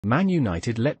Man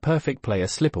United let perfect player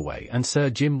slip away and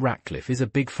Sir Jim Ratcliffe is a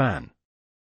big fan.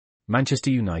 Manchester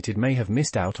United may have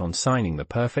missed out on signing the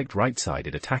perfect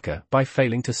right-sided attacker by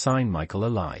failing to sign Michael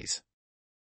Olise.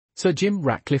 Sir Jim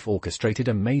Ratcliffe orchestrated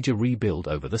a major rebuild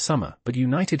over the summer, but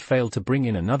United failed to bring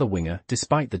in another winger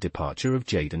despite the departure of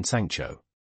Jadon Sancho.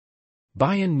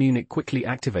 Bayern Munich quickly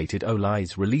activated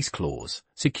Olise's release clause,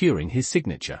 securing his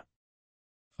signature.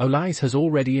 Olise has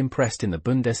already impressed in the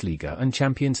Bundesliga and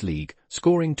Champions League,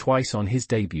 scoring twice on his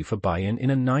debut for Bayern in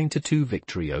a 9-2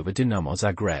 victory over Dinamo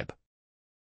Zagreb.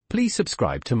 Please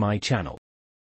subscribe to my channel.